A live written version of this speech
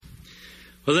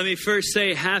Well, let me first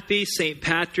say happy St.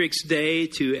 Patrick's Day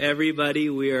to everybody.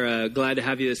 We are glad to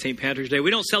have you this St. Patrick's Day.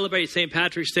 We don't celebrate St.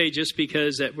 Patrick's Day just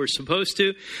because that we're supposed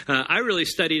to. I really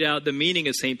studied out the meaning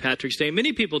of St. Patrick's Day.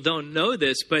 Many people don't know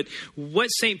this, but what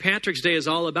St. Patrick's Day is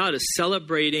all about is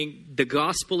celebrating the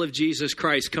gospel of Jesus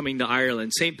Christ coming to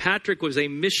Ireland. St. Patrick was a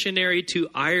missionary to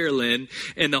Ireland,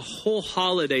 and the whole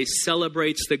holiday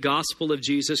celebrates the gospel of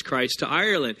Jesus Christ to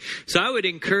Ireland. So I would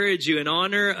encourage you, in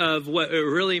honor of what it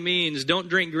really means,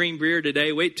 don't drink green beer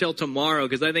today. Wait till tomorrow,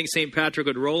 because I think St. Patrick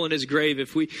would roll in his grave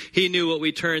if he knew what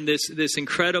we turned this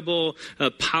incredible,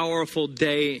 powerful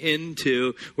day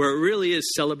into, where it really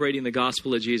is celebrating the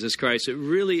gospel of Jesus Christ. It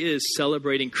really is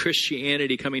celebrating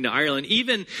Christianity coming to Ireland.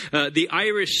 Even the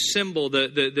Irish symbol,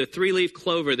 the three-leaf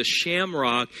clover, the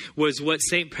shamrock, was what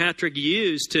St. Patrick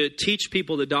used to teach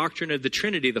people the doctrine of the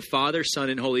Trinity, the Father, Son,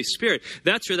 and Holy Spirit.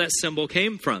 That's where that symbol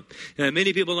came from.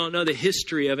 Many people don't know the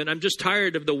history of it. I'm just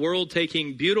tired of the world taking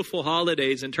beautiful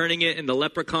holidays and turning it into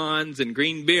leprechauns and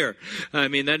green beer. I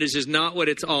mean, that is just not what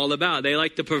it's all about. They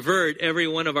like to pervert every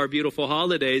one of our beautiful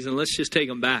holidays, and let's just take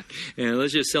them back. And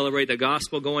let's just celebrate the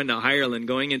gospel going to Ireland,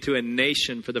 going into a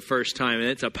nation for the first time. And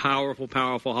it's a powerful,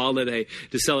 powerful holiday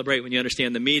to celebrate when you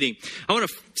understand the meaning. I want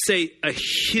to say a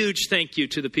huge thank you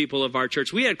to the people of our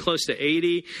church. We had close to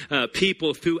 80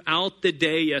 people throughout the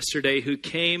day yesterday who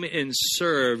came and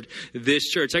served this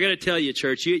church. I got to tell you,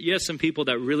 church, you have some people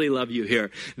that really love you here.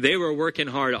 They were working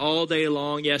hard all day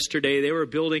long yesterday. They were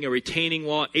building a retaining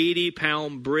wall,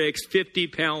 80-pound bricks,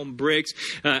 50-pound bricks.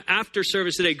 After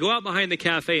service today, go out behind the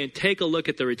cafe and take a look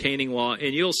at the retaining wall,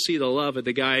 and you'll see the love of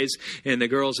the guys and the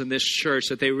girls in this church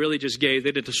that they really just gave.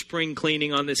 They did the spring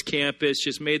cleaning on this campus,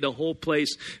 just made the whole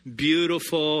place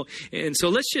beautiful. And so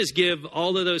let's just give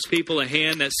all of those people a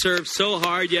hand that served so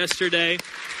hard yesterday.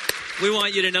 We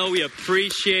want you to know we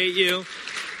appreciate you.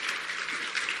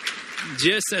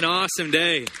 Just an awesome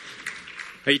day.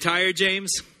 Are you tired,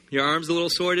 James? Your arm's a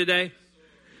little sore today?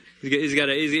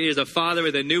 He's a father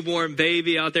with a newborn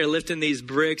baby out there lifting these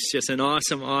bricks. Just an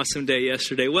awesome, awesome day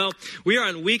yesterday. Well, we are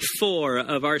on week 4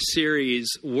 of our series,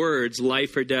 Words,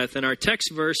 Life or Death. And our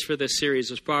text verse for this series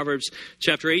is Proverbs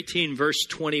chapter 18, verse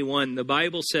 21. The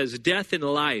Bible says, "Death and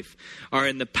life are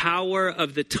in the power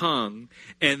of the tongue,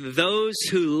 and those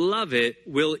who love it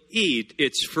will eat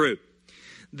its fruit."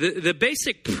 The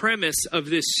basic premise of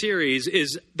this series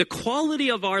is the quality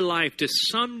of our life to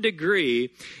some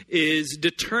degree is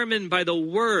determined by the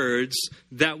words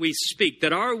that we speak.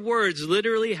 That our words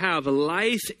literally have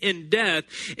life and death.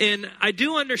 And I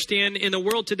do understand in the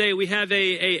world today we have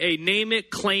a name it,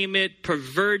 claim it,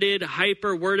 perverted,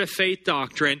 hyper word of faith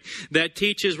doctrine that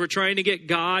teaches we're trying to get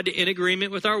God in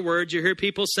agreement with our words. You hear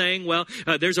people saying, well,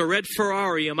 there's a red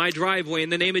Ferrari in my driveway in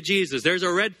the name of Jesus. There's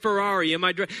a red Ferrari in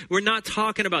my driveway. We're not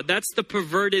talking about. That's the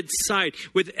perverted side.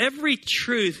 With every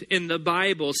truth in the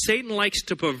Bible, Satan likes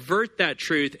to pervert that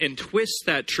truth and twist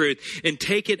that truth and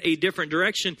take it a different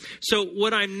direction. So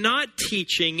what I'm not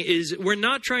teaching is we're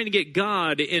not trying to get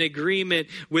God in agreement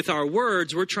with our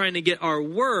words. We're trying to get our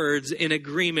words in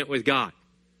agreement with God.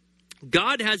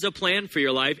 God has a plan for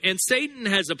your life, and Satan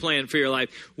has a plan for your life.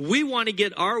 We want to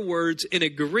get our words in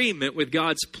agreement with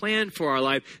God's plan for our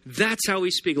life. That's how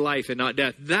we speak life and not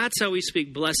death. That's how we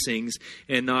speak blessings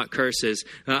and not curses.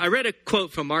 I read a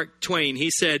quote from Mark Twain.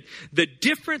 He said, "The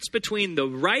difference between the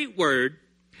right word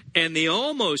and the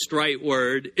almost right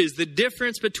word is the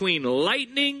difference between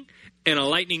lightning and a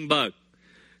lightning bug."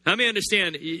 How many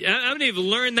understand? How many have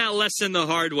learned that lesson the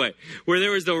hard way? Where there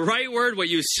was the right word, what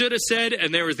you should have said,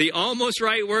 and there was the almost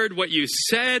right word, what you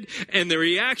said, and the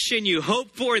reaction you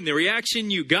hoped for and the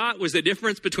reaction you got was the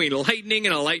difference between lightning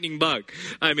and a lightning bug.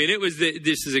 I mean, it was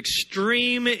this as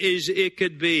extreme as it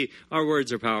could be. Our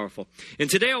words are powerful.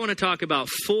 And today I want to talk about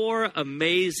 4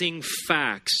 amazing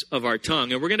facts of our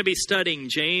tongue. And we're going to be studying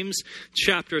James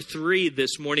chapter 3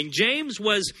 this morning. James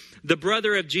was the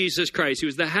brother of Jesus Christ. He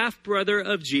was the half-brother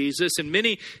of Jesus, and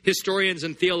many historians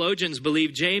and theologians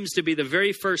believe James to be the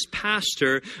very first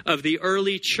pastor of the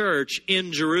early church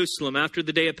in Jerusalem. After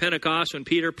the day of Pentecost, when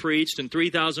Peter preached and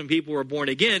 3,000 people were born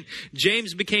again,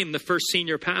 James became the first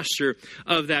senior pastor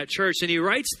of that church. And he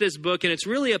writes this book, and it's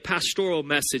really a pastoral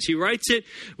message. He writes it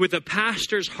with a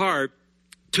pastor's heart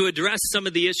to address some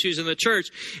of the issues in the church.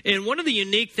 And one of the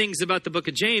unique things about the book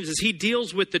of James is he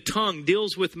deals with the tongue,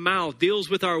 deals with mouth, deals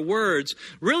with our words,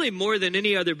 really more than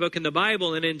any other book in the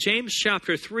Bible. And in James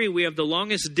chapter 3, we have the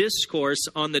longest discourse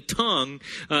on the tongue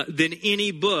than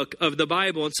any book of the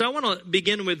Bible. And so I want to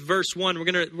begin with verse 1. We're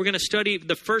going to study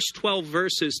the first 12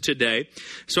 verses today.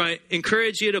 So I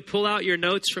encourage you to pull out your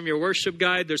notes from your worship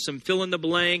guide. There's some fill in the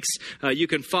blanks. You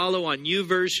can follow on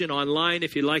YouVersion online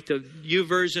if you like the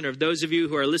YouVersion, or those of you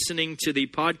who are are listening to the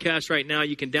podcast right now,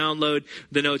 you can download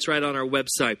the notes right on our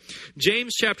website.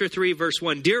 James chapter 3, verse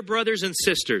 1. Dear brothers and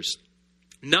sisters,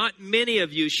 not many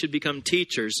of you should become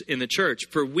teachers in the church,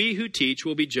 for we who teach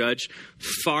will be judged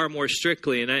far more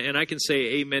strictly. And I can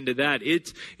say amen to that.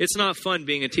 It's not fun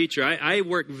being a teacher. I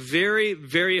work very,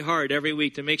 very hard every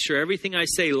week to make sure everything I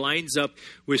say lines up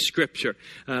with Scripture.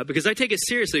 Because I take it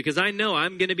seriously, because I know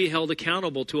I'm going to be held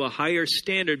accountable to a higher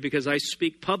standard because I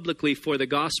speak publicly for the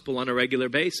gospel on a regular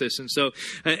basis. And so,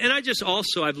 and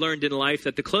I've learned in life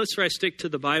that the closer I stick to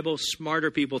the Bible, smarter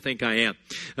people think I am.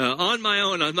 On my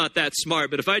own, I'm not that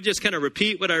smart. But if I just kind of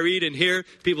repeat what I read and hear,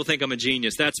 people think I'm a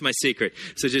genius. That's my secret.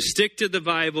 So just stick to the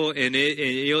Bible and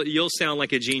you'll sound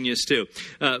like a genius too.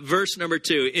 Verse number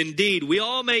 2. Indeed, we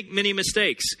all make many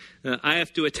mistakes. I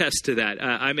have to attest to that.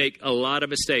 I make a lot of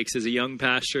mistakes as a young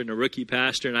pastor and a rookie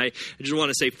pastor. And I just want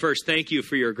to say first, thank you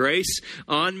for your grace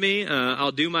on me.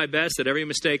 I'll do my best that every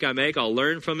mistake I make, I'll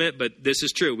learn from it. But this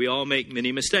is true. We all make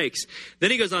many mistakes. Then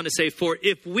he goes on to say, for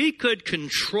if we could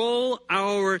control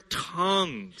our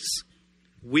tongues,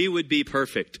 we would be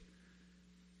perfect.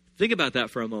 Think about that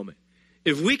for a moment.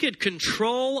 If we could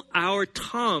control our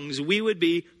tongues, we would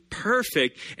be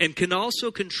perfect and can also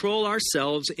control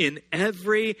ourselves in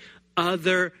every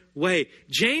other way.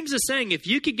 James is saying if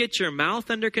you could get your mouth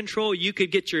under control, you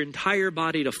could get your entire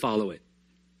body to follow it.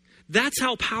 That's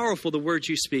how powerful the words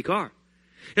you speak are.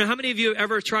 You know, how many of you have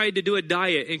ever tried to do a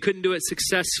diet and couldn't do it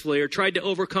successfully, or tried to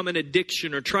overcome an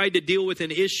addiction, or tried to deal with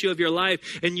an issue of your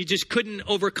life and you just couldn't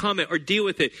overcome it or deal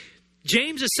with it?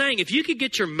 James is saying if you could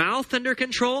get your mouth under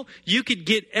control, you could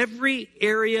get every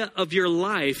area of your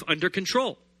life under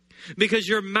control. Because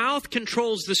your mouth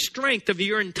controls the strength of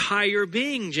your entire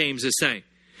being, James is saying.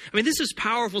 I mean, this is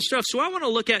powerful stuff. So what I want to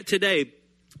look at today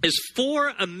is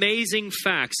 4 amazing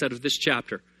facts out of this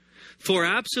chapter. 4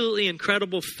 absolutely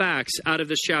incredible facts out of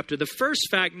this chapter. The first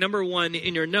fact, number 1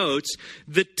 in your notes,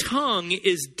 the tongue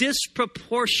is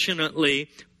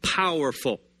disproportionately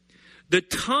powerful. The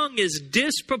tongue is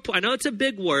I know it's a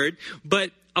big word, but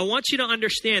I want you to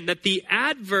understand that the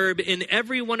adverb in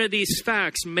every one of these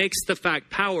facts makes the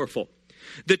fact powerful.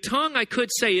 The tongue, I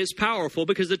could say, is powerful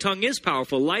because the tongue is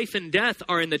powerful. Life and death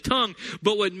are in the tongue.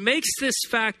 But what makes this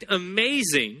fact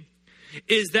amazing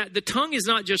is that the tongue is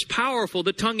not just powerful,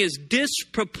 the tongue is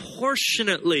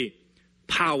disproportionately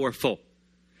powerful.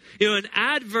 You know, an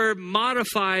adverb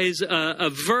modifies a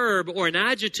verb or an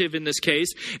adjective in this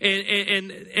case,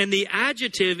 and the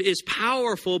adjective is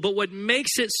powerful, but what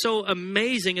makes it so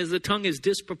amazing is the tongue is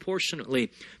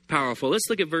disproportionately powerful. Let's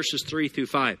look at verses 3 through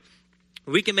 5.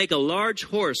 We can make a large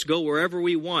horse go wherever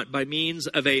we want by means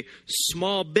of a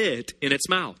small bit in its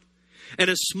mouth. And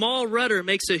a small rudder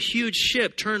makes a huge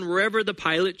ship turn wherever the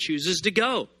pilot chooses to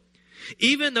go,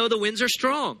 even though the winds are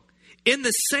strong. In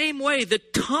the same way, the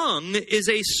tongue is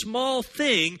a small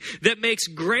thing that makes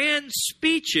grand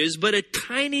speeches, but a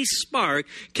tiny spark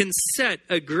can set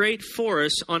a great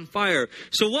forest on fire.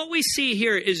 So what we see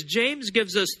here is James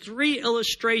gives us 3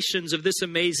 illustrations of this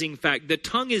amazing fact. The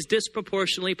tongue is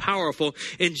disproportionately powerful,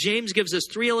 and James gives us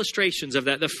 3 illustrations of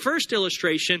that. The first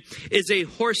illustration is a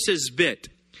horse's bit.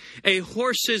 A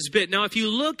horse's bit. Now, if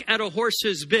you look at a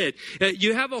horse's bit,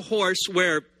 you have a horse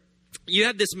where you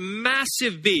have this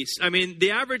massive beast. I mean,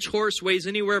 the average horse weighs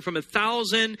anywhere from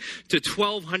 1,000 to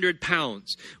 1,200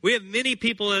 pounds. We have many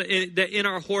people in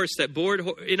our church that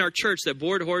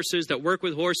board horses, that work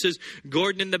with horses.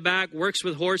 Gordon in the back works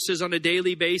with horses on a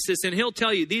daily basis, and he'll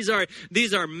tell you these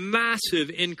are massive,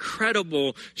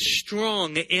 incredible,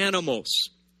 strong animals.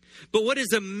 But what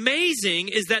is amazing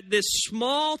is that this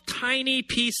small, tiny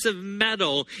piece of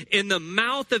metal in the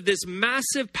mouth of this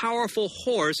massive, powerful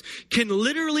horse can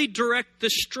literally direct the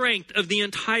strength of the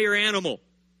entire animal.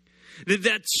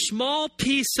 That small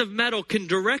piece of metal can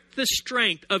direct the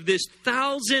strength of this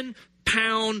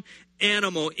 1,000-pound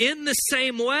animal. In the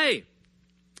same way,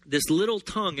 this little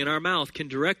tongue in our mouth can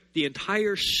direct the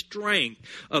entire strength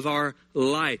of our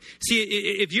life. See,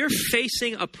 if you're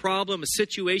facing a problem, a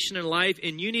situation in life,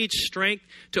 and you need strength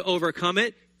to overcome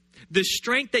it, the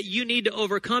strength that you need to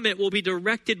overcome it will be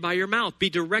directed by your mouth,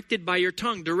 be directed by your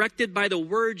tongue, directed by the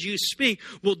words you speak,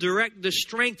 will direct the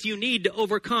strength you need to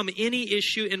overcome any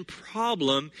issue and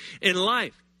problem in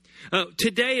life.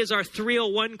 Today is our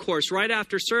 301 course right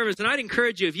after service. And I'd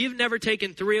encourage you, if you've never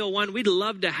taken 301, we'd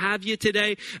love to have you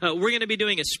today. We're going to be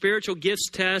doing a spiritual gifts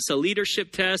test, a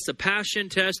leadership test, a passion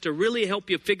test to really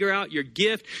help you figure out your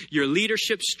gift, your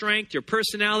leadership strength, your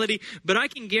personality. But I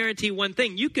can guarantee one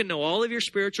thing. You can know all of your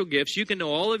spiritual gifts. You can know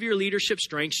all of your leadership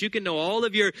strengths. You can know all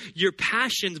of your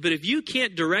passions. But if you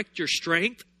can't direct your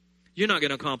strength, you're not going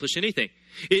to accomplish anything.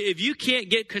 If you can't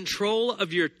get control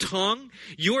of your tongue,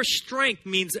 your strength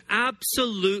means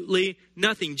absolutely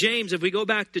nothing. James, if we go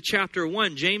back to chapter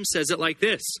 1, James says it like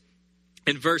this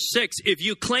in verse 6. If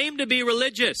you claim to be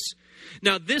religious.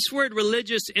 Now, this word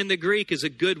religious in the Greek is a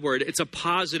good word. It's a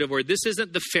positive word. This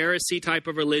isn't the Pharisee type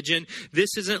of religion.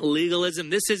 This isn't legalism.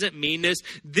 This isn't meanness.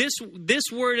 This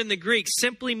word in the Greek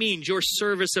simply means your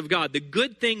service of God, the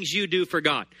good things you do for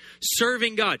God,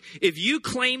 serving God. If you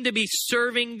claim to be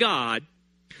serving God,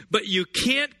 but you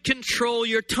can't control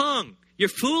your tongue, you're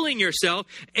fooling yourself,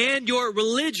 and your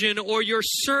religion or your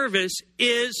service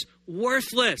is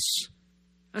worthless.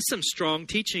 That's some strong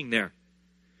teaching there.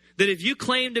 That if you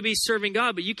claim to be serving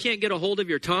God, but you can't get a hold of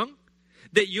your tongue,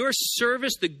 that your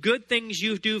service, the good things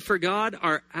you do for God,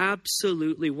 are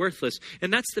absolutely worthless.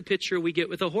 And that's the picture we get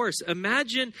with a horse.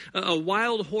 Imagine a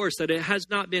wild horse that it has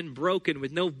not been broken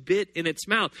with no bit in its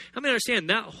mouth. I mean,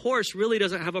 understand, that horse really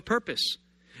doesn't have a purpose.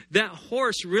 That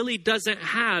horse really doesn't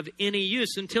have any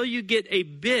use. Until you get a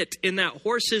bit in that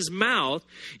horse's mouth,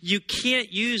 you can't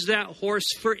use that horse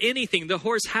for anything. The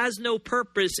horse has no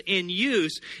purpose in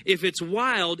use. If it's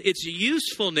wild, its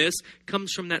usefulness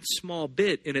comes from that small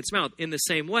bit in its mouth. In the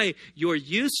same way, your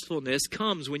usefulness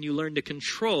comes when you learn to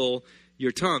control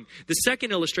your tongue. The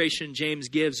second illustration James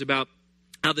gives about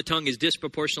how the tongue is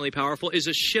disproportionately powerful is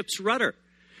a ship's rudder.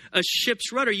 A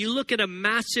ship's rudder. You look at a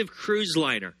massive cruise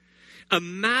liner. A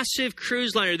massive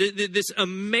cruise liner, this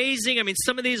amazing, I mean,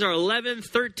 some of these are 11,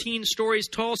 13 stories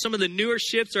tall. Some of the newer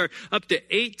ships are up to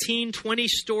 18, 20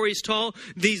 stories tall.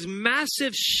 These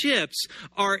massive ships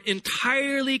are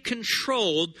entirely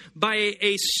controlled by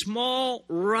a small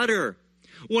rudder.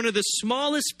 One of the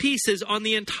smallest pieces on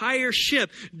the entire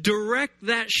ship direct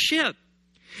that ship.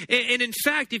 And in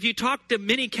fact, if you talk to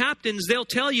many captains, they'll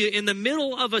tell you in the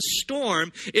middle of a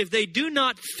storm, if they do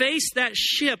not face that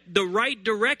ship the right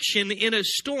direction in a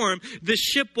storm, the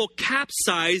ship will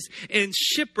capsize and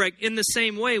shipwreck. In the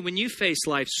same way, when you face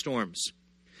life storms,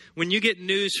 when you get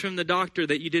news from the doctor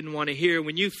that you didn't want to hear,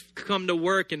 when you come to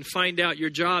work and find out your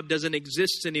job doesn't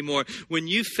exist anymore, when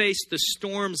you face the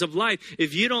storms of life,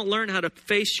 if you don't learn how to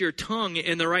face your tongue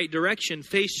in the right direction,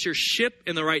 face your ship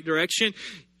in the right direction,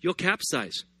 you'll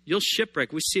capsize. You'll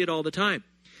shipwreck. We see it all the time.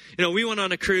 You know, we went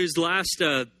on a cruise last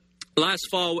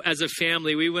fall as a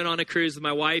family. We went on a cruise with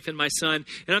my wife and my son.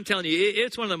 And I'm telling you,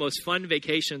 it's one of the most fun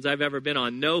vacations I've ever been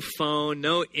on. No phone,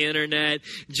 no internet,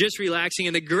 just relaxing.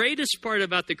 And the greatest part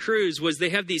about the cruise was they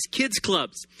have these kids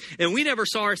clubs. And we never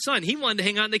saw our son. He wanted to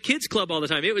hang out in the kids club all the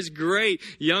time. It was great.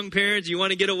 Young parents, you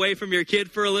want to get away from your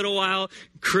kid for a little while.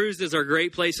 Cruises are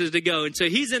great places to go. And so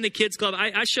he's in the kids club.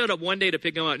 I showed up one day to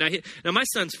pick him up. Now my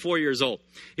son's 4 years old.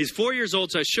 He's 4 years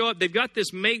old. So I show up. They've got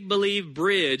this make-believe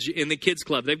bridge in the kids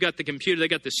club. They've got the computer. They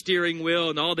got the steering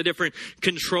wheel and all the different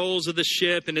controls of the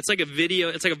ship. And it's like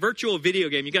a virtual video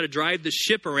game. You got to drive the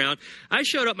ship around. I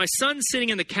showed up. My son's sitting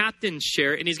in the captain's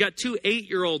chair and he's got 2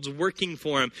 8-year-olds working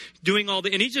for him,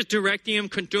 and he's just directing him,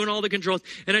 doing all the controls.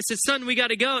 And I said, son, we got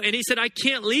to go. And he said, I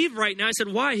can't leave right now. I said,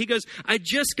 why? He goes, I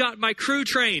just got my crew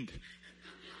trained.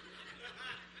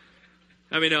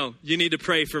 I mean, no, you need to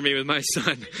pray for me with my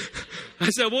son. I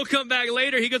said, we'll come back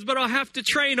later. He goes, but I'll have to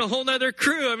train a whole nother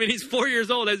crew. I mean, he's 4 years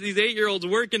old, has these 8-year-olds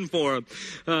working for him.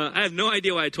 I have no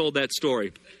idea why I told that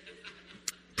story.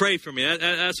 Pray for me.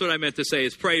 That's what I meant to say,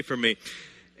 is pray for me.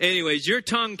 Anyways, your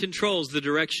tongue controls the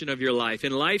direction of your life.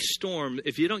 In life's storm,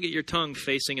 if you don't get your tongue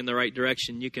facing in the right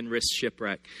direction, you can risk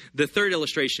shipwreck. The third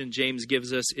illustration James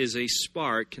gives us is a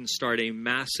spark can start a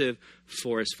massive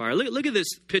forest fire. Look at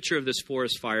this picture of this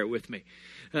forest fire with me.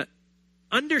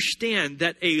 Understand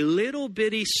that a little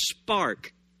bitty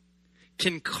spark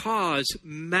can cause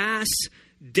mass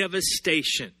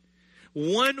devastation.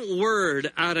 One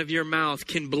word out of your mouth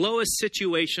can blow a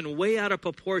situation way out of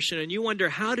proportion, and you wonder,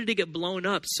 how did it get blown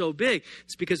up so big?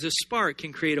 It's because a spark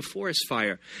can create a forest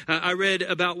fire. I read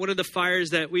about one of the fires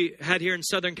that we had here in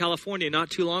Southern California not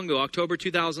too long ago, October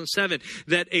 2007,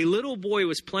 that a little boy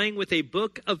was playing with a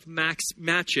book of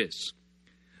matches.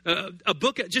 A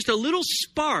book, just a little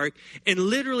spark, and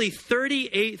literally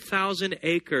 38,000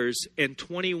 acres and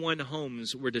 21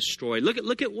 homes were destroyed. Look at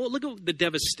the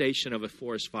devastation of a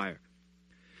forest fire.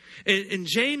 And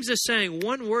James is saying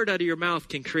one word out of your mouth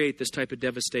can create this type of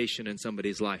devastation in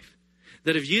somebody's life.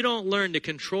 That if you don't learn to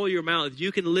control your mouth,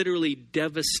 you can literally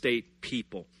devastate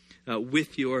people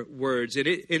with your words.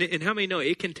 And how many know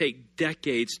it can take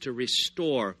decades to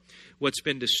restore what's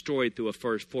been destroyed through a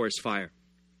forest fire?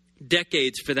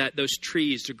 Decades for those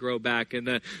trees to grow back and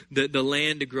the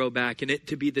land to grow back and it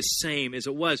to be the same as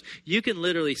it was. You can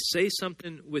literally say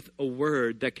something with a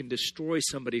word that can destroy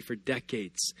somebody for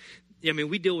decades.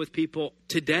 we deal with people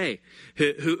today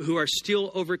who are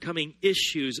still overcoming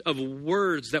issues of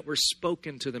words that were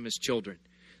spoken to them as children.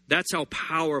 That's how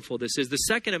powerful this is. The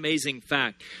second amazing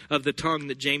fact of the tongue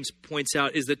that James points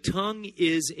out is the tongue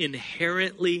is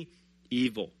inherently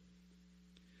evil.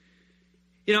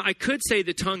 I could say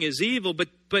the tongue is evil, but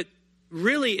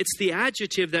really it's the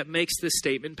adjective that makes this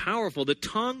statement powerful. The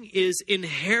tongue is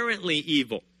inherently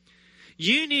evil.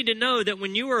 You need to know that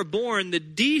when you are born, the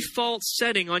default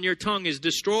setting on your tongue is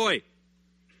destroy.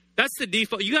 That's the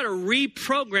default. You got to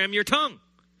reprogram your tongue.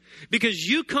 Because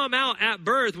you come out at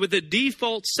birth with a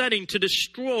default setting to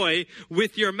destroy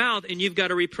with your mouth, and you've got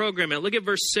to reprogram it. Look at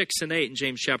verse 6 and 8 in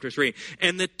James chapter 3.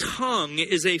 And the tongue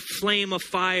is a flame of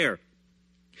fire.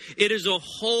 It is a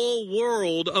whole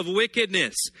world of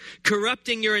wickedness,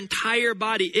 corrupting your entire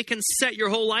body. It can set your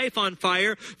whole life on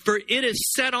fire, for it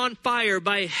is set on fire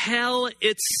by hell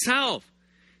itself.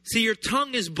 See, your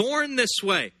tongue is born this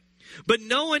way. But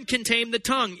no one can tame the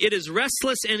tongue. It is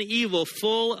restless and evil,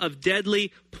 full of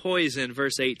deadly poison,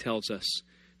 verse 8 tells us.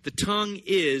 The tongue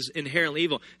is inherently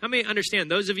evil. How many understand?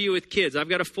 Those of you with kids, I've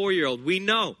got a 4-year-old. We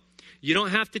know you don't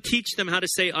have to teach them how to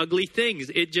say ugly things.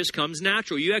 It just comes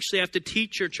natural. You actually have to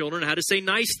teach your children how to say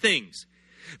nice things.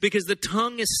 Because the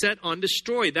tongue is set on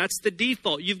destroy. That's the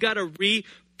default. You've got to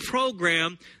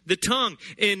reprogram the tongue.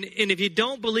 And if you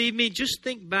don't believe me, just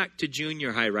think back to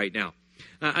junior high right now.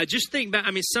 Just think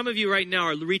back. Some of you right now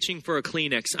are reaching for a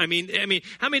Kleenex. How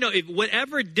many know if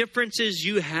whatever differences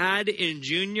you had in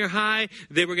junior high,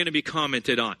 they were going to be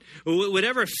commented on?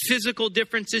 Whatever physical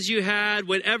differences you had,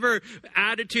 whatever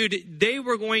attitude, they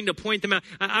were going to point them out.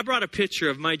 I brought a picture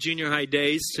of my junior high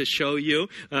days to show you.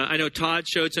 I know Todd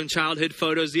showed some childhood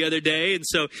photos the other day, and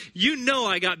so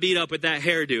I got beat up with that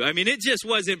hairdo. It just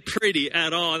wasn't pretty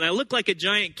at all, and I looked like a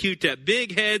giant Q-tip,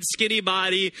 big head, skinny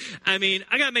body. I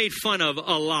got made fun of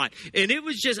a lot. And it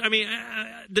was just,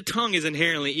 the tongue is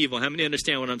inherently evil. How many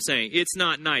understand what I'm saying? It's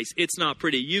not nice. It's not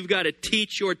pretty. You've got to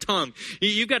teach your tongue.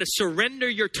 You've got to surrender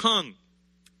your tongue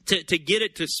to get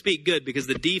it to speak good, because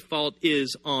the default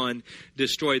is on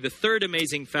destroy. The third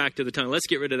amazing fact of the tongue. Let's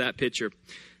get rid of that picture.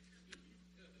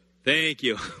 Thank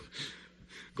you.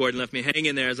 Gordon left me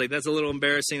hanging there. I was like, that's a little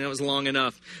embarrassing. That was long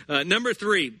enough. Number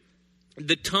 3,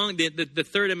 the tongue, the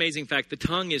third amazing fact, the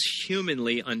tongue is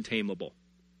humanly untamable.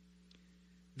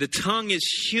 The tongue is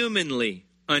humanly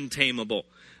untamable.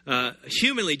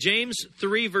 Humanly, James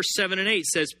 3, verse 7 and 8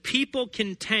 says, people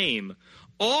can tame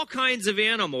all kinds of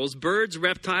animals, birds,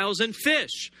 reptiles, and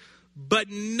fish, but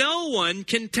no one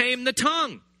can tame the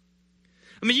tongue.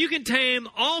 You can tame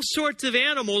all sorts of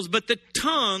animals, but the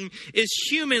tongue is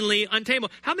humanly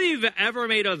untamable. How many of you have ever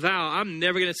made a vow, I'm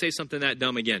never going to say something that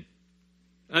dumb again?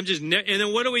 And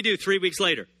then what do 3 weeks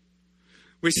later?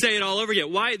 We say it all over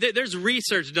again. Why? There's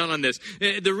research done on this.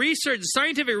 The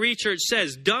scientific research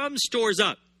says dumb stores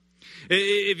up.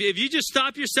 If you just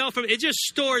stop yourself from it, just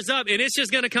stores up, and it's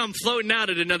just going to come floating out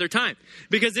at another time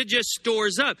because it just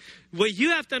stores up. What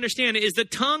you have to understand is the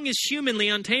tongue is humanly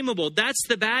untamable. That's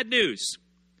the bad news.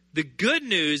 The good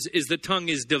news is the tongue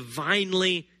is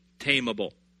divinely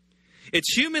tameable.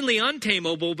 It's humanly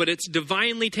untamable, but it's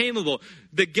divinely tameable.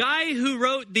 The guy who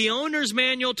wrote the owner's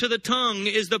manual to the tongue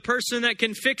is the person that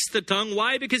can fix the tongue.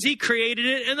 Why? Because he created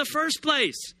it in the first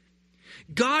place.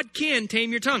 God can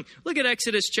tame your tongue. Look at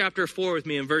Exodus chapter 4 with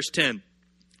me in verse 10.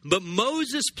 But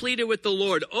Moses pleaded with the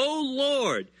Lord, "Oh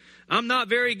Lord, I'm not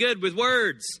very good with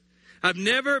words. I've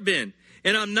never been,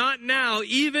 and I'm not now,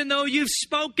 even though you've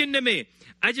spoken to me."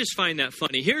 I just find that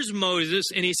funny. Here's Moses,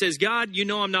 and he says, God,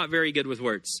 I'm not very good with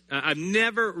words. I've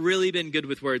never really been good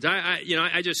with words.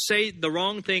 I just say the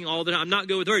wrong thing all the time. I'm not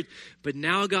good with words. But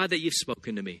now, God, that you've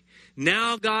spoken to me.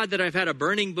 Now, God, that I've had a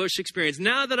burning bush experience.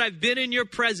 Now that I've been in your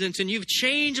presence and you've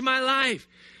changed my life,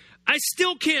 I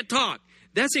still can't talk.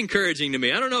 That's encouraging to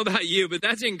me. I don't know about you, but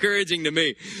that's encouraging to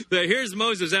me. That here's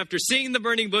Moses, after seeing the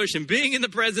burning bush and being in the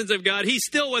presence of God, he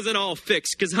still wasn't all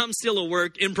fixed because I'm still a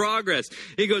work in progress.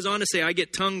 He goes on to say, I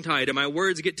get tongue-tied and my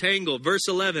words get tangled. Verse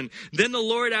 11, then the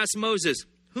Lord asked Moses,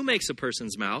 who makes a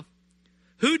person's mouth?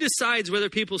 Who decides whether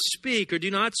people speak or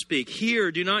do not speak, hear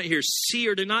or do not hear, see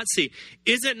or do not see?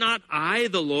 Is it not I,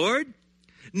 the Lord?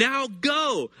 Now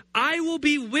go, I will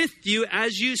be with you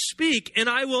as you speak, and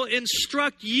I will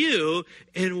instruct you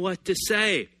in what to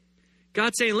say.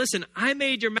 God's saying, listen, I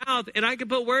made your mouth, and I can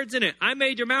put words in it. I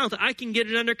made your mouth. I can get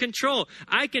it under control.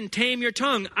 I can tame your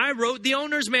tongue. I wrote the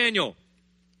owner's manual.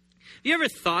 Have you ever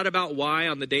thought about why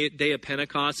on the day of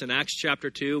Pentecost in Acts chapter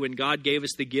 2, when God gave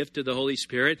us the gift of the Holy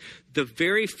Spirit, the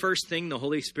very first thing the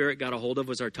Holy Spirit got a hold of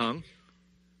was our tongue?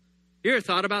 You ever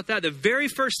thought about that? The very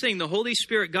first thing the Holy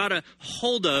Spirit got a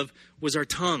hold of was our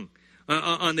tongue.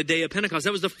 on the day of Pentecost.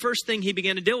 That was the first thing he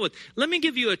began to deal with. Let me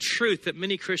give you a truth that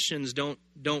many Christians don't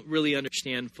really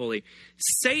understand fully.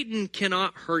 Satan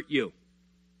cannot hurt you.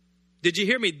 Did you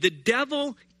hear me? The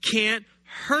devil can't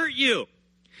hurt you.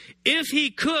 If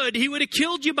he could, he would have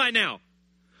killed you by now.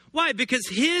 Why? Because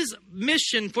his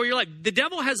mission for your life, the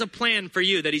devil has a plan for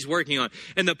you that he's working on.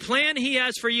 And the plan he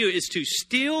has for you is to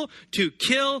steal, to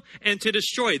kill, and to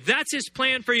destroy. That's his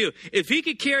plan for you. If he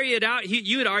could carry it out,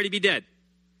 you would already be dead.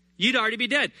 You'd already be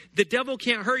dead. The devil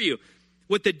can't hurt you.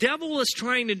 What the devil is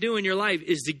trying to do in your life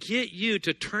is to get you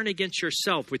to turn against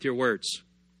yourself with your words.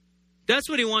 That's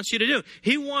what he wants you to do.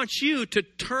 He wants you to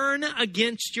turn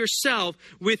against yourself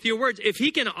with your words. If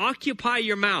he can occupy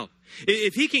your mouth,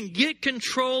 if he can get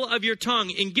control of your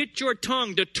tongue and get your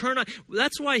tongue to turn on,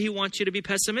 that's why he wants you to be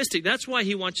pessimistic. That's why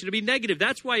he wants you to be negative.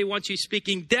 That's why he wants you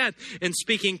speaking death and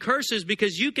speaking curses,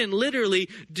 because you can literally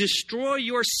destroy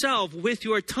yourself with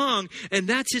your tongue. And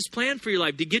that's his plan for your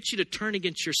life, to get you to turn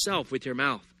against yourself with your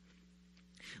mouth.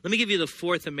 Let me give you the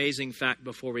fourth amazing fact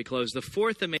before we close. The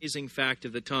fourth amazing fact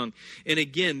of the tongue. And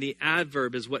again, the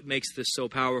adverb is what makes this so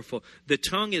powerful. The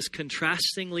tongue is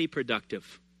contrastingly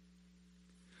productive.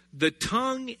 The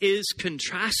tongue is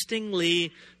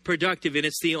contrastingly productive, and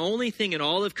it's the only thing in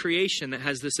all of creation that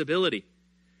has this ability.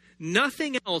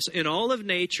 Nothing else in all of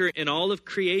nature, in all of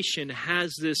creation,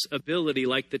 has this ability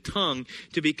like the tongue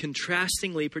to be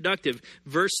contrastingly productive.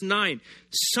 Verse 9,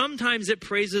 sometimes it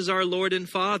praises our Lord and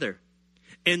Father,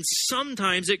 and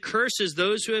sometimes it curses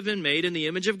those who have been made in the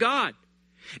image of God.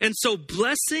 And so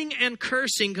blessing and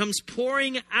cursing comes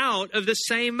pouring out of the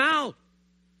same mouth.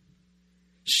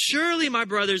 Surely, my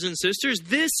brothers and sisters,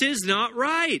 this is not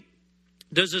right.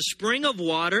 Does a spring of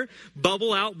water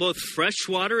bubble out both fresh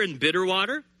water and bitter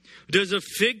water? Does a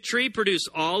fig tree produce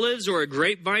olives or a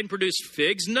grapevine produce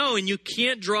figs? No, and you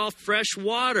can't draw fresh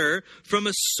water from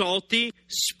a salty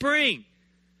spring.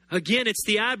 Again, it's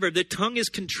the adverb. The tongue is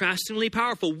contrastingly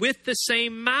powerful with the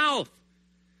same mouth.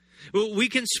 We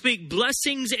can speak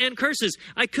blessings and curses.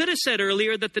 I could have said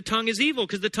earlier that the tongue is evil,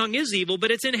 because the tongue is evil,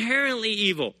 but it's inherently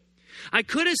evil. I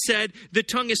could have said the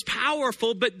tongue is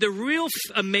powerful, but the real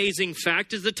amazing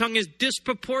fact is the tongue is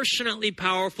disproportionately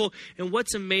powerful. And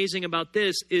what's amazing about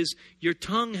this is your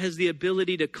tongue has the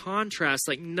ability to contrast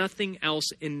like nothing else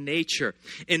in nature.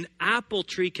 An apple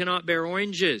tree cannot bear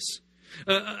oranges.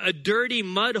 A dirty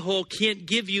mud hole can't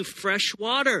give you fresh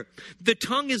water. The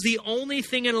tongue is the only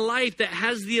thing in life that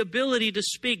has the ability to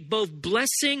speak both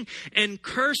blessing and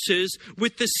curses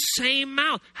with the same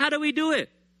mouth. How do we do it?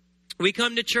 We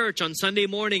come to church on Sunday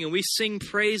morning and we sing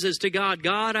praises to God.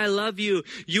 God, I love you.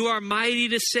 You are mighty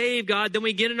to save, God. Then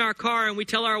we get in our car and we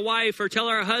tell our wife or tell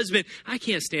our husband, I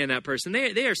can't stand that person.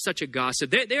 They are such a gossip.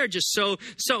 They are just so.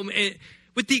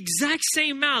 With the exact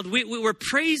same mouth, we were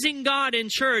praising God in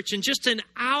church, and just an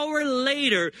hour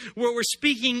later, we're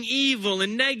speaking evil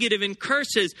and negative and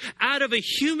curses out of a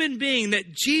human being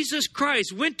that Jesus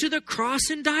Christ went to the cross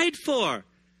and died for.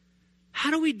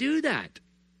 How do we do that?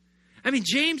 I mean,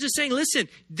 James is saying, listen,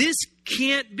 this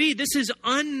can't be. This is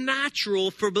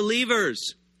unnatural for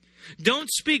believers.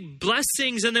 Don't speak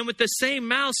blessings and then with the same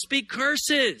mouth speak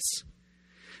curses.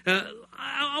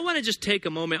 I want to just take a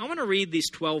moment. I want to read these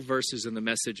 12 verses in the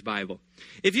Message Bible.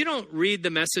 If you don't read the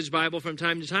Message Bible from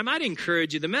time to time, I'd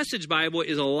encourage you. The Message Bible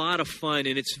is a lot of fun,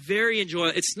 and it's very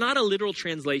enjoyable. It's not a literal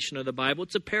translation of the Bible.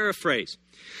 It's a paraphrase.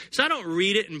 So I don't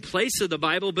read it in place of the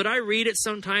Bible, but I read it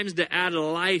sometimes to add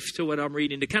life to what I'm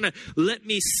reading, to kind of let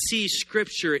me see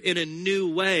Scripture in a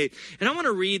new way. And I want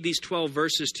to read these 12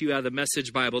 verses to you out of the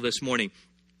Message Bible this morning.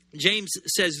 James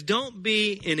says, don't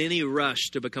be in any rush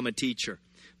to become a teacher,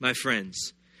 my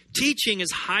friends. Teaching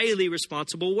is highly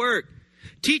responsible work.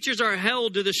 Teachers are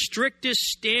held to the strictest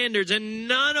standards, and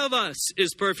none of us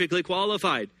is perfectly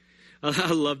qualified.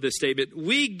 I love this statement.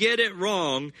 We get it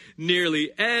wrong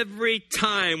nearly every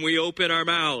time we open our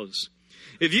mouths.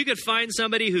 If you could find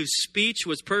somebody whose speech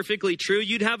was perfectly true,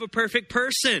 you'd have a perfect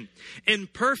person in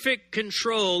perfect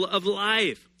control of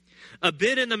life. A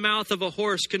bit in the mouth of a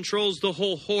horse controls the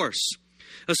whole horse.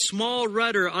 A small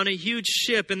rudder on a huge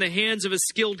ship in the hands of a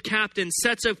skilled captain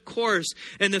sets a course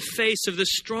in the face of the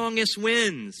strongest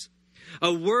winds.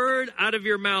 A word out of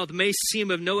your mouth may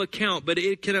seem of no account, but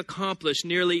it can accomplish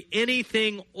nearly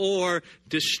anything or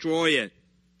destroy it.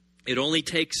 It only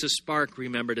takes a spark,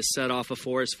 remember, to set off a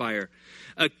forest fire.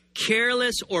 A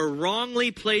careless or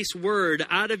wrongly placed word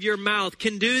out of your mouth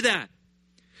can do that.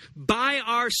 By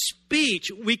our speech,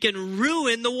 we can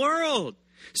ruin the world.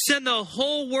 Send the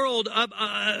whole world up,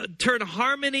 turn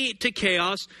harmony to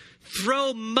chaos,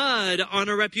 throw mud on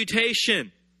a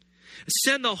reputation.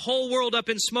 Send the whole world up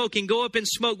in smoke and go up in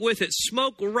smoke with it.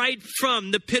 Smoke right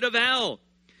from the pit of hell.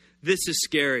 This is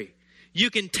scary. You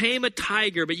can tame a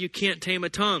tiger, but you can't tame a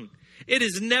tongue. It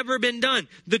has never been done.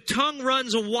 The tongue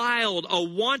runs wild, a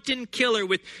wanton killer.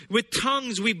 With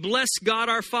tongues, we bless God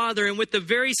our Father. And with the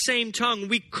very same tongue,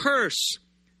 we curse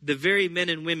the very men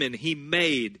and women He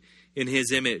made in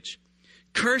His image.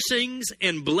 Cursings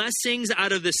and blessings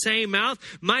out of the same mouth.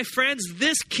 My friends,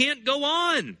 this can't go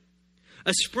on.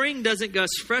 A spring doesn't gush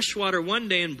fresh water one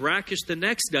day and brackish the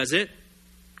next, does it?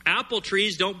 Apple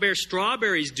trees don't bear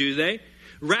strawberries, do they?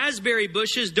 Raspberry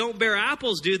bushes don't bear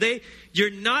apples, do they? You're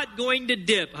not going to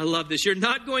dip, I love this, you're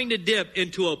not going to dip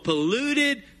into a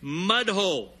polluted mud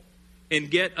hole and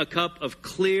get a cup of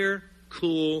clear,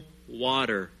 cool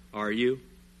water, are you?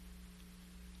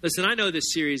 Listen, I know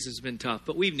this series has been tough,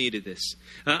 but we've needed this.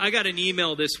 I got an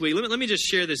email this week. Let me just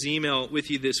share this email with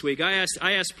you this week. I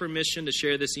asked permission to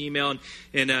share this email,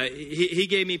 and he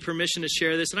gave me permission to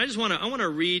share this. And I want to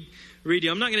read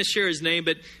you. I'm not going to share his name,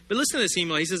 but listen to this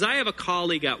email. He says, I have a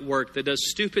colleague at work that does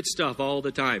stupid stuff all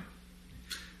the time.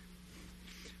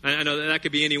 I know that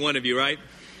could be any one of you, right?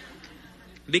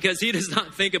 Because he does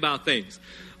not think about things.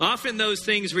 Often those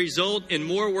things result in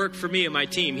more work for me and my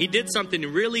team. He did something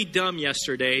really dumb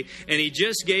yesterday, and he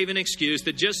just gave an excuse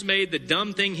that just made the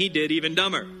dumb thing he did even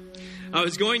dumber. I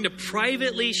was going to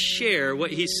privately share what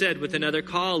he said with another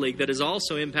colleague that is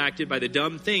also impacted by the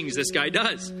dumb things this guy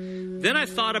does. Then I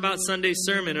thought about Sunday's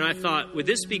sermon, and I thought, would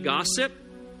this be gossip?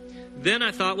 Then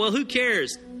I thought, well, who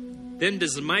cares? Then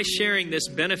does my sharing this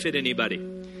benefit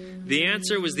anybody? The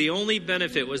answer was the only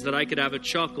benefit was that I could have a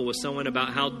chuckle with someone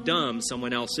about how dumb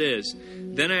someone else is.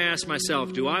 Then I asked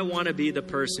myself, do I want to be the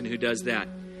person who does that?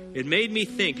 It made me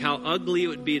think how ugly it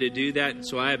would be to do that,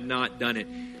 so I have not done it.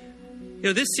 You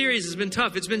know, this series has been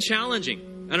tough. It's been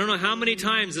challenging. I don't know how many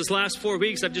times this last 4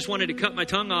 weeks I've just wanted to cut my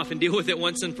tongue off and deal with it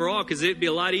once and for all, because it'd be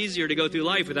a lot easier to go through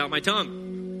life without my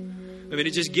tongue. I mean,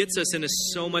 it just gets us into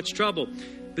so much trouble.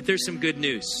 But there's some good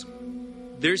news.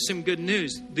 There's some good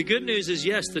news. The good news is,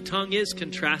 yes, the tongue is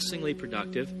contrastingly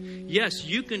productive. Yes,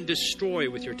 you can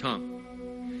destroy with your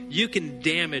tongue. You can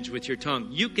damage with your tongue.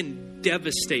 You can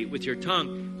devastate with your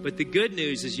tongue. But the good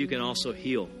news is you can also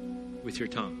heal with your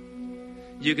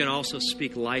tongue. You can also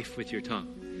speak life with your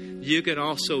tongue. You can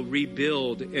also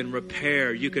rebuild and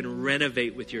repair. You can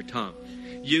renovate with your tongue.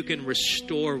 You can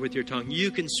restore with your tongue.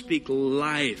 You can speak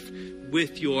life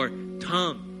with your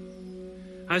tongue.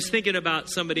 I was thinking about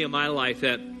somebody in my life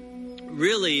that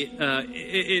really,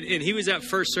 and he was at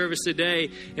first service today,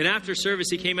 and after service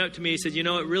he came up to me and said, you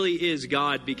know, it really is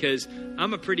God, because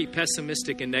I'm a pretty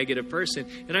pessimistic and negative person.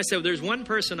 And I said, well, there's one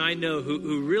person I know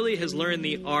who really has learned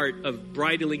the art of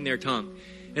bridling their tongue.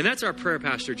 And that's our prayer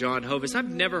pastor, John Hovis. I've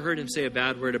never heard him say a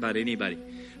bad word about anybody.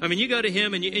 I mean, you go to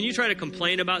him and you try to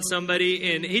complain about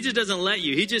somebody, and he just doesn't let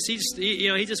you. He just,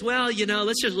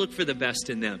 let's just look for the best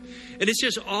in them. And it's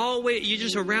just always, you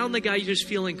just around the guy, you just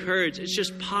feel encouraged. It's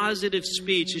just positive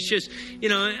speech. It's just,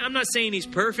 I'm not saying he's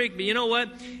perfect, but you know what?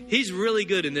 He's really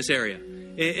good in this area.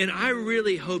 And I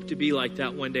really hope to be like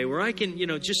that one day, where I can,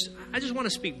 I just want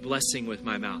to speak blessing with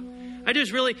my mouth. I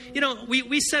just really,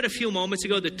 we said a few moments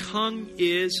ago, the tongue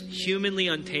is humanly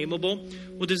untamable.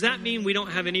 Well, does that mean we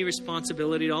don't have any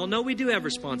responsibility at all? No, we do have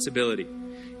responsibility.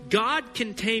 God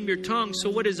can tame your tongue, so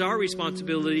what is our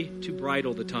responsibility? To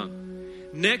bridle the tongue.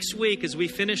 Next week, as we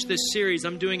finish this series,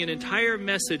 I'm doing an entire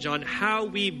message on how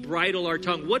we bridle our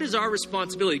tongue. What is our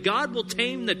responsibility? God will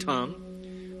tame the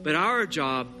tongue, but our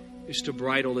job is to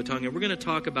bridle the tongue. And we're going to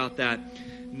talk about that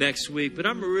next week. But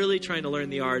I'm really trying to learn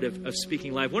the art of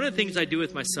speaking life. One of the things I do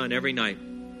with my son every night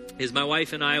is my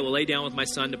wife and I will lay down with my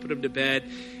son to put him to bed.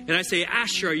 And I say,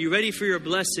 Asher, are you ready for your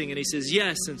blessing? And he says,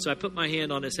 yes. And so I put my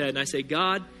hand on his head and I say,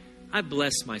 God, I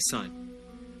bless my son.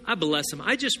 I bless him.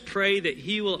 I just pray that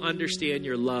he will understand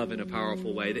your love in a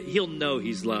powerful way, that he'll know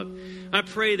he's loved. I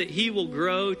pray that he will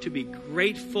grow to be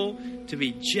grateful, to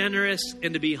be generous,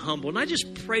 and to be humble. And I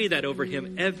just pray that over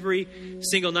him every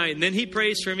single night. And then he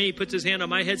prays for me. He puts his hand on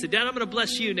my head and says, Dad, I'm going to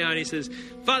bless you now. And he says,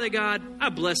 Father God, I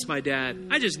bless my dad.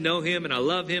 I just know him and I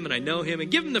love him and I know him.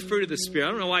 And give him the fruit of the Spirit. I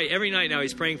don't know why every night now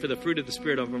he's praying for the fruit of the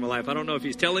Spirit over my life. I don't know if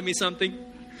he's telling me something.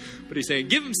 But he's saying,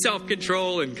 give him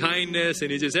self-control and kindness.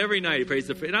 And he just, every night he prays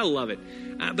the fruit. And I love it.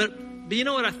 But you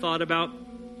know what I thought about?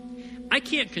 I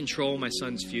can't control my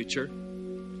son's future.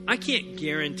 I can't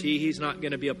guarantee he's not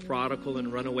going to be a prodigal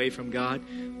and run away from God.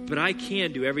 But I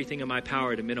can do everything in my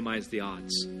power to minimize the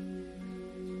odds.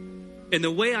 And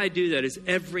the way I do that is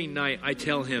every night I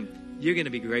tell him, you're going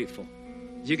to be grateful.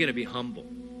 You're going to be humble.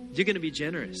 You're going to be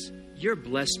generous. You're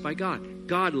blessed by God.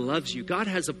 God loves you. God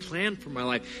has a plan for my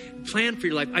life, plan for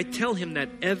your life. I tell him that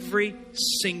every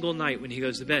single night when he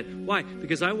goes to bed. Why?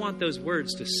 Because I want those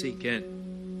words to sink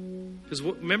in. Because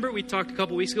remember we talked a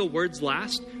couple weeks ago, words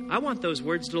last? I want those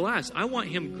words to last. I want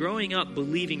him growing up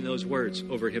believing those words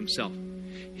over himself,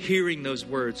 hearing those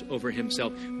words over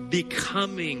himself,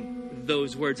 becoming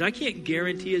those words. I can't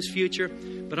guarantee his future,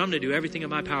 but I'm going to do everything in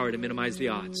my power to minimize the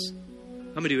odds.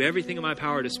 I'm going to do everything in my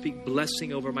power to speak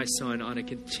blessing over my son on a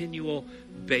continual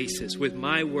basis with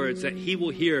my words, that he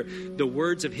will hear the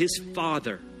words of his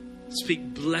father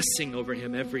speak blessing over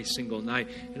him every single night.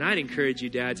 And I'd encourage you,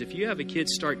 dads, if you have a kid,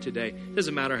 start today. It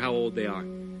doesn't matter how old they are.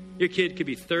 Your kid could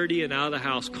be 30 and out of the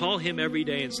house. Call him every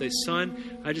day and say,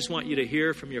 son, I just want you to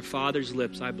hear from your father's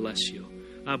lips, I bless you.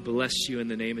 I bless you in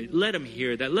the name of... Let them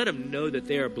hear that. Let them know that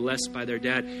they are blessed by their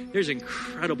dad. There's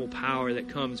incredible power that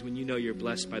comes when you know you're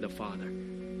blessed by the Father.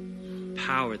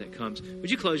 Power that comes. Would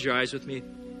you close your eyes with me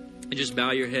and just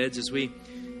bow your heads as we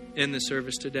end the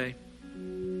service today?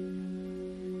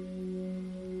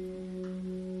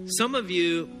 Some of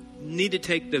you need to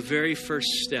take the very first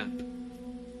step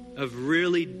of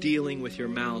really dealing with your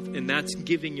mouth, and that's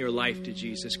giving your life to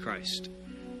Jesus Christ.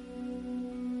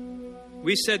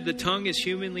 We said the tongue is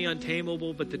humanly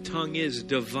untamable, but the tongue is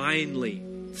divinely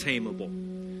tameable.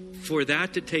 For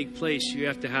that to take place, you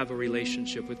have to have a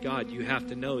relationship with God. You have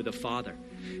to know the Father.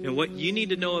 And what you need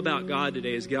to know about God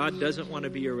today is God doesn't want to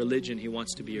be your religion. He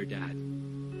wants to be your dad.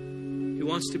 He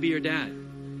wants to be your dad.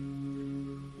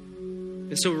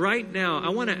 And so right now, I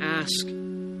want to ask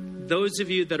those of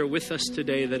you that are with us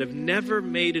today that have never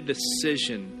made a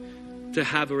decision to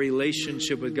have a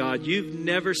relationship with God. You've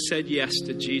never said yes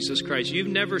to Jesus Christ. You've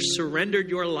never surrendered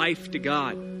your life to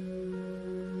God.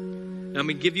 I'm going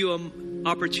to give you an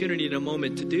opportunity in a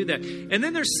moment to do that. And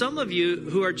then there's some of you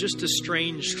who are just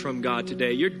estranged from God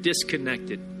today. You're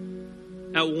disconnected.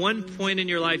 At one point in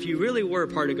your life, you really were a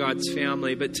part of God's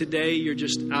family, but today you're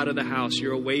just out of the house.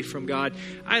 You're away from God.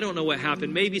 I don't know what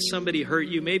happened. Maybe somebody hurt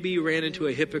you. Maybe you ran into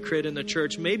a hypocrite in the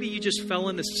church. Maybe you just fell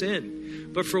into sin.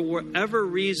 But for whatever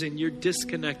reason, you're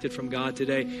disconnected from God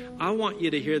today. I want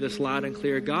you to hear this loud and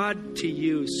clear. God to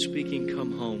you speaking,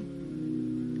 come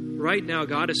home. Right now,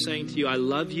 God is saying to you, I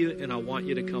love you and I want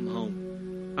you to come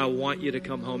home. I want you to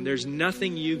come home. There's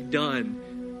nothing you've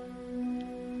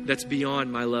done that's beyond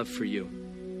my love for you.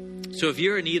 So if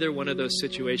you're in either one of those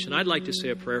situations, I'd like to say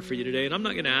a prayer for you today. And I'm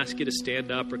not going to ask you to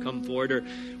stand up or come forward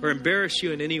or embarrass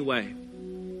you in any way.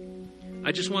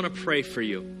 I just want to pray for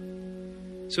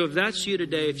you. So if that's you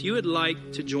today, if you would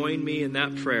like to join me in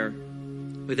that prayer,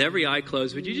 with every eye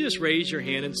closed, would you just raise your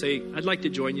hand and say, I'd like to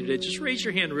join you today. Just raise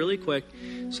your hand really quick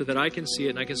so that I can see it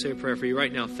and I can say a prayer for you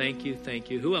right now. Thank you. Thank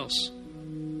you. Who else?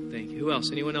 Thank you. Who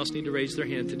else? Anyone else need to raise their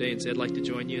hand today and say, I'd like to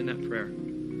join you in that prayer?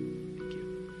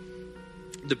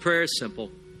 The prayer is simple.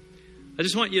 I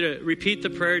just want you to repeat the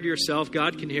prayer to yourself.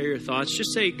 God can hear your thoughts.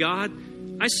 Just say, God,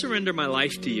 I surrender my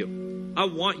life to you. I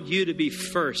want you to be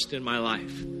first in my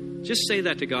life. Just say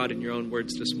that to God in your own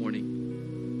words this morning.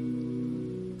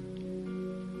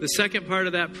 The second part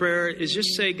of that prayer is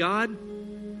just say, God,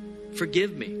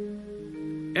 forgive me.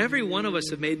 Every one of us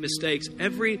have made mistakes.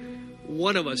 Every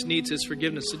one of us needs his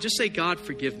forgiveness. So just say, God,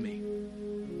 forgive me.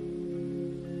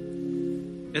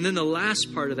 And then the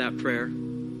last part of that prayer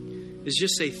is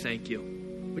just say thank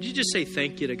you. Would you just say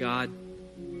thank you to God?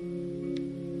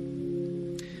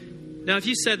 Now, if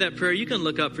you said that prayer, you can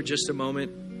look up for just a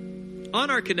moment. On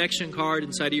our connection card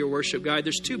inside of your worship guide,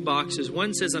 there's two boxes.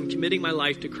 One says, I'm committing my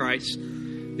life to Christ.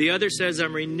 The other says,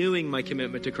 I'm renewing my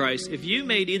commitment to Christ. If you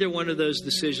made either one of those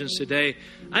decisions today,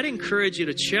 I'd encourage you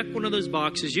to check one of those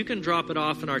boxes. You can drop it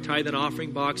off in our tithe and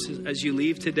offering box as you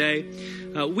leave today.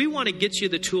 We want to get you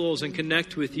the tools and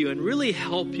connect with you and really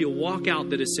help you walk out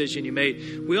the decision you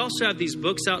made. We also have these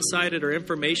books outside at our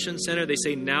information center. They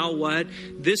say, Now What?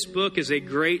 This book is a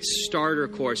great starter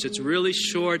course. It's really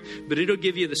short, but it'll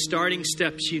give you the starting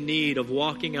steps you need of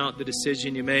walking out the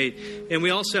decision you made. And we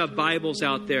also have Bibles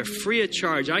out there free of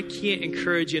charge. I can't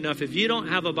encourage you enough. If you don't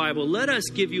have a Bible, let us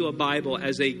give you a Bible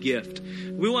as a gift.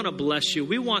 We want to bless you.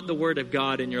 We want the Word of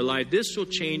God in your life. This will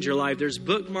change your life. There's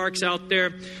bookmarks out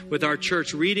there with our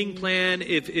church reading plan.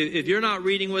 If you're not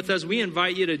reading with us, we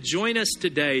invite you to join us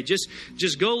today. Just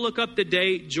go look up the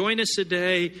date. Join us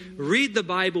today. Read the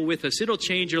Bible with us. It'll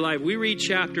change your life. We read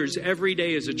chapters every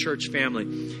day as a church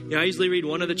family. I usually read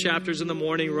one of the chapters in the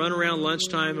morning, run around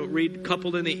lunchtime, read a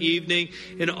couple in the evening,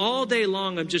 and all day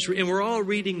long and we're all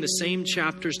reading the same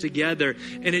chapters together.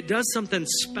 And it does something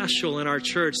special in our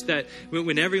church that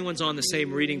when everyone's on the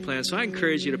same reading plan. So I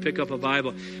encourage you to pick up a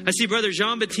Bible. I see Brother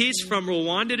Jean-Baptiste from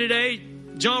Rwanda today.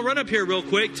 John, run up here real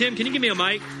quick. Tim, can you give me a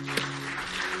mic?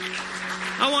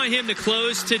 I want him to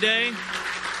close today.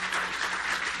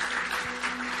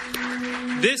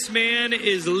 This man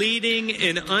is leading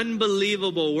an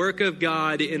unbelievable work of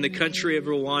God in the country of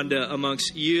Rwanda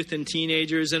amongst youth and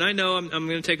teenagers. And I know I'm going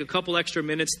to take a couple extra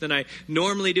minutes than I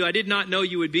normally do. I did not know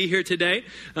you would be here today.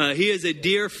 He is a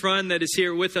dear friend that is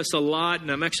here with us a lot.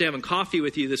 And I'm actually having coffee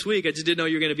with you this week. I just didn't know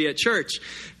you were going to be at church.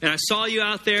 And I saw you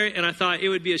out there, and I thought it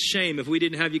would be a shame if we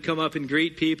didn't have you come up and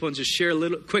greet people and just share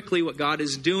quickly what God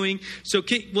is doing. So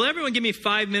will everyone give me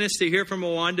 5 minutes to hear from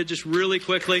Rwanda just really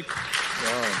quickly?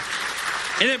 Wow.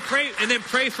 And then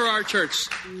pray for our church.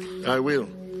 I will.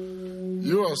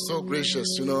 You are so gracious,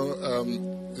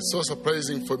 it's so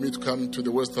surprising for me to come to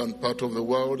the western part of the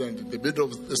world, and in the middle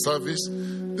of the service,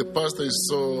 the pastor is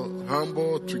so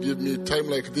humble to give me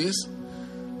time like this.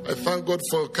 I thank God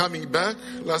for coming back.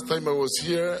 Last time I was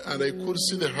here, and I could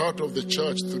see the heart of the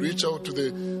church to reach out to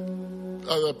the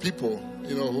other people,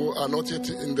 who are not yet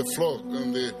in the flock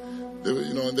and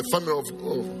in the family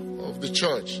of the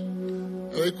church.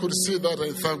 And I could see that.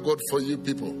 I thank God for you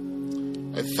people.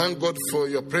 I thank God for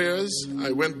your prayers.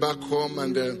 I went back home,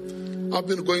 and I've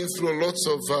been going through lots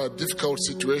of difficult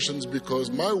situations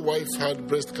because my wife had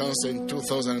breast cancer in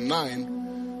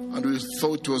 2009, and we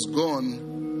thought it was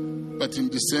gone. But in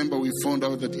December, we found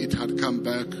out that it had come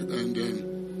back, and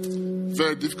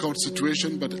very difficult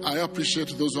situation. But I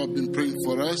appreciate those who have been praying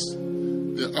for us,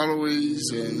 the Alloways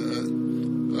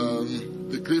and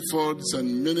the Cliffords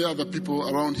and many other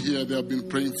people around here. They have been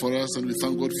praying for us, and we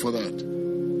thank God for that.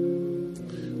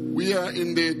 We are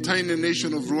in the tiny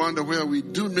nation of Rwanda where we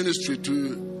do ministry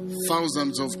to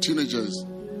thousands of teenagers.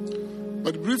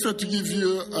 But briefly to give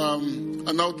you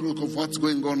an outlook of what's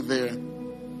going on there.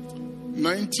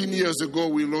 19 years ago,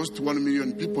 we lost 1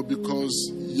 million people because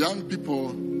young people,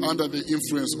 under the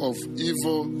influence of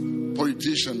evil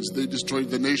politicians, they destroyed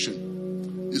the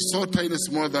nation. It's so tiny,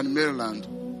 smaller than Maryland.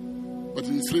 But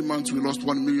in 3 months, we lost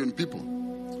 1 million people.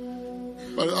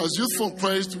 But as Youth for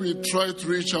Christ, we try to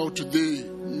reach out to the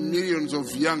millions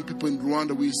of young people in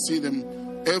Rwanda. We see them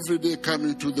every day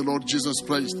coming to the Lord Jesus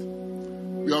Christ.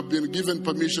 We have been given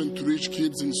permission to reach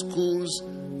kids in schools,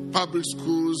 public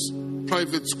schools,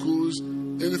 private schools.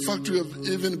 And in fact, we have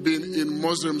even been in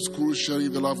Muslim schools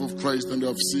sharing the love of Christ, and we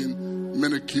have seen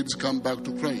many kids come back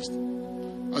to Christ.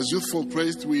 As Youth for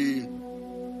Christ, we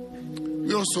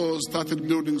also started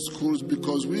building schools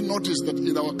because we noticed that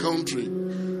in our country,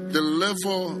 the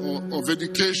level of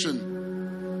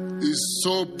education is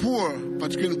so poor,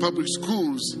 particularly in public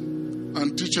schools,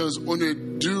 and teachers only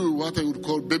do what I would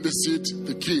call babysit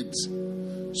the kids.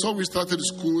 So we started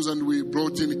schools, and we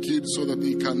brought in kids so that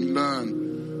they can learn.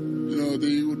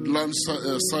 They would learn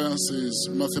sciences,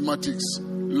 mathematics,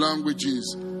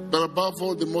 languages. But above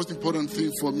all, the most important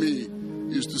thing for me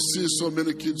is to see so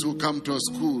many kids who come to our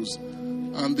schools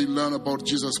and they learn about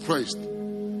Jesus Christ.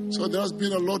 So there has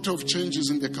been a lot of changes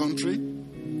in the country.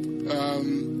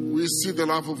 We see the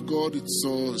love of God. It's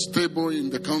so stable in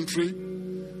the country.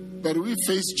 But we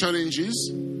face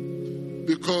challenges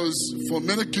because for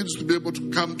many kids to be able to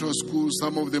come to our schools,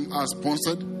 some of them are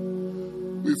sponsored.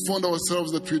 We found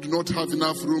ourselves that we do not have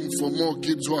enough room for more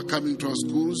kids who are coming to our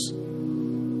schools.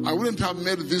 I wouldn't have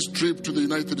made this trip to the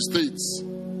United States.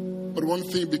 But one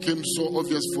thing became so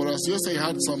obvious for us. Yes, I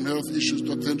had some health issues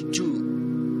to attend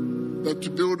to. But to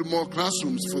build more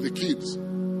classrooms for the kids,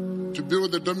 to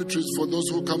build the dormitories for those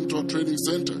who come to our training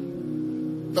center,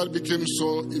 that became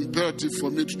so imperative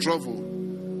for me to travel.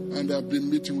 And I've been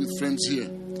meeting with friends here.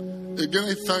 Again,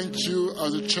 I thank you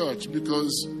as a church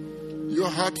because your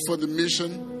heart for the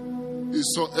mission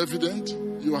is so evident.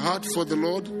 Your heart for the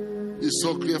Lord is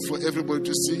so clear for everybody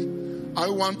to see. I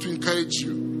want to encourage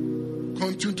you.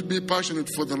 Continue to be passionate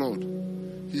for the Lord.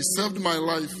 He saved my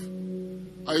life.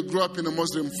 I grew up in a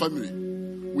Muslim family.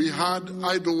 We had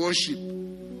idol worship.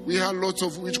 We had lots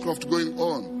of witchcraft going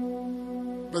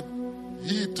on. But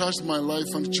He touched my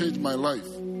life and changed my life.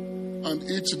 And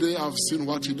each day I've seen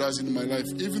what He does in my life.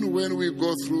 Even when we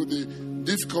go through the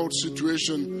difficult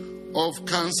situation of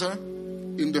cancer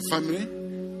in the family,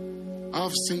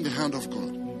 I've seen the hand of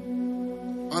God.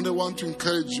 And I want to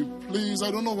encourage you, please, I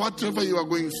don't know whatever you are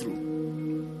going through,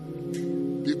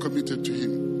 be committed to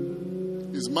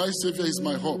Him. He's my Savior, He's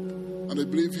my hope. And I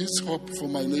believe His hope for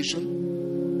my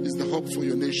nation is the hope for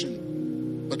your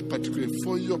nation, but particularly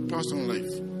for your personal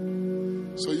life.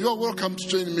 So you are welcome to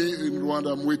join me in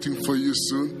Rwanda. I'm waiting for you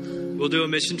soon. We'll do a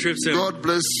mission trip soon. God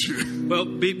bless you. Well,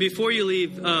 before you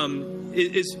leave,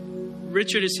 is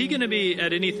Richard, is he going to be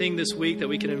at anything this week that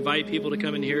we can invite people to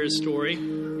come and hear his story?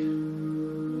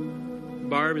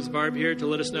 Is Barb here to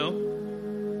let us know?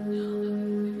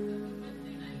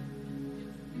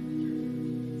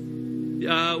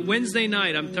 Wednesday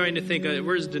night, I'm trying to think.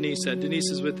 Where's Denise at? Denise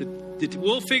is with the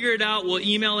We'll figure it out. We'll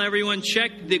email everyone.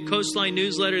 Check the Coastline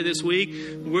newsletter this week.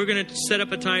 We're going to set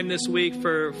up a time this week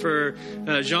for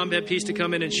Jean-Baptiste to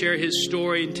come in and share his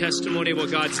story and testimony of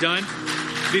what God's done.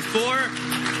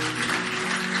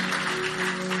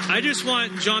 I just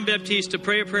want Jean-Baptiste to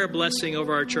pray a prayer blessing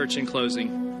over our church in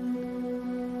closing.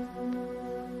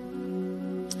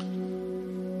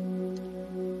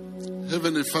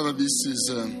 Heavenly Father, this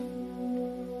is a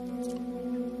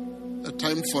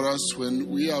time for us when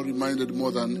we are reminded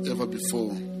more than ever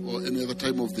before or any other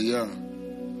time of the year,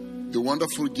 the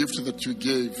wonderful gift that you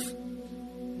gave,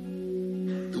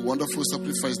 the wonderful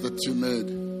sacrifice that you made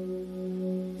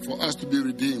for us to be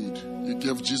redeemed. You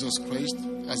gave Jesus Christ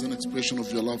as an expression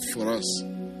of your love for us.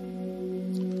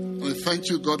 And I thank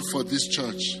you, God, for this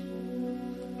church.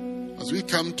 As we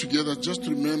come together, just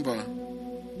remember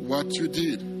what you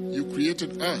did. You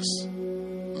created us.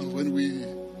 And when we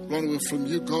run away from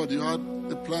you, God, you had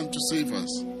a plan to save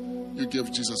us. You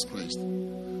gave Jesus Christ.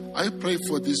 I pray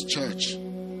for this church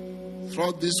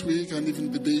throughout this week and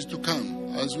even the days to come,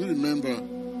 as we remember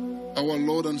our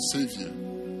Lord and Savior,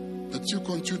 that you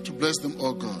continue to bless them,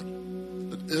 oh God,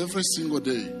 that every single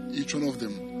day, each one of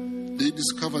them, they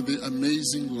discover the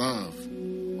amazing love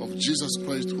of Jesus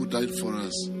Christ who died for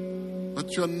us.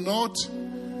 But you are not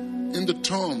in the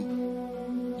tomb.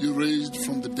 You raised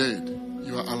from the dead.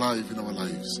 You are alive in our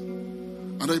lives.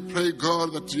 And I pray,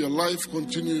 God, that your life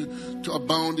continue to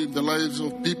abound in the lives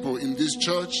of people in this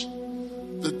church,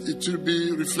 that it will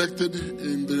be reflected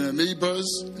in their neighbors,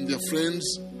 in their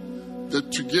friends,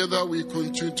 that together we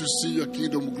continue to see your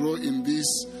kingdom grow in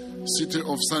this city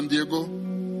of San Diego,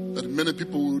 that many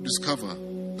people will discover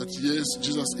that, yes,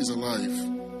 Jesus is alive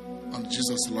and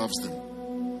Jesus loves them.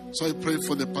 So I pray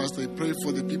for the pastor. I pray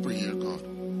for the people here, God.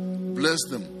 Bless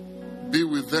them. Be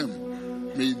with them.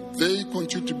 May they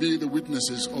continue to be the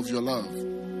witnesses of your love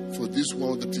for this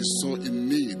world that is so in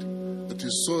need, that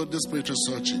is so desperately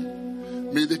searching.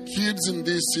 May the kids in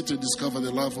this city discover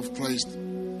the love of Christ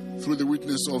through the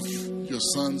witness of your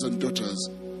sons and daughters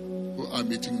who are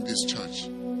meeting this church.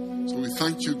 So we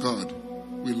thank you, God.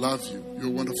 We love you. You're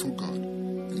a wonderful God.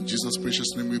 In Jesus'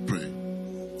 precious name we pray.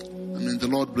 And may the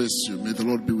Lord bless you. May the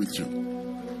Lord be with you.